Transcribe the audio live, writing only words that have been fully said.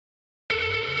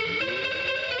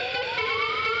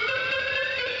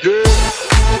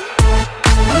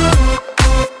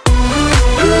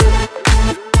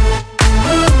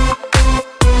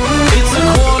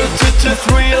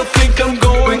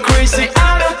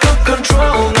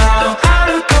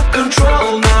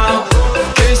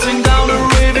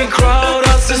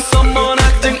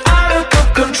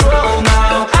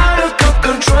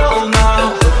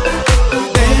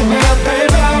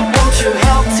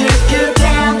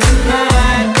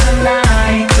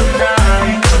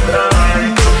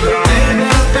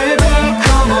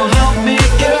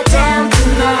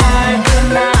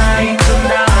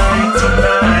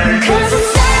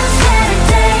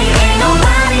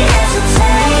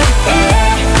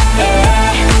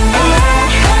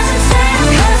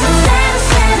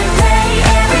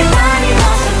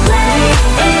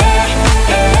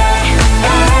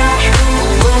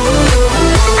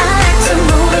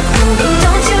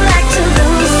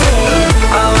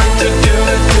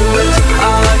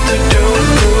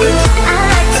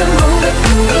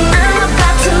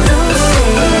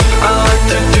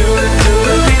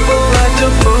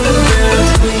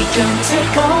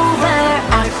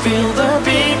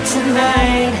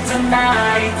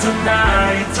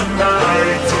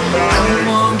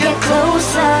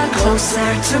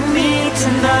closer to me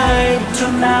tonight,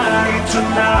 tonight,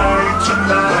 tonight,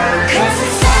 tonight. 'Cause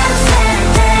it's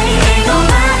Saturday, ain't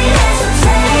nobody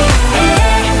hesitate.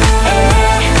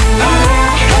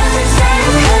 'Cause it's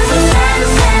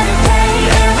Saturday,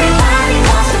 everybody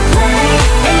wants to play.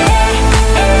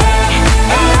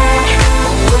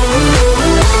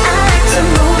 I like to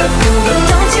move it,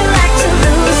 don't you like to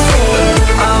lose it?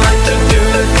 I like to do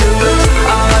it,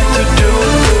 I like to do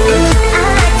it. I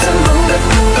like to move it,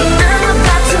 I'm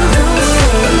about to lose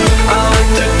it. I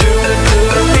like to do it,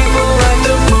 people like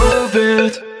to move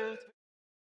it.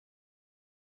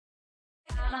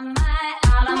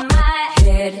 Out of my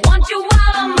head. Want you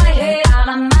out of my head, out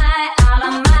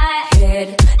of my head.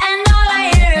 And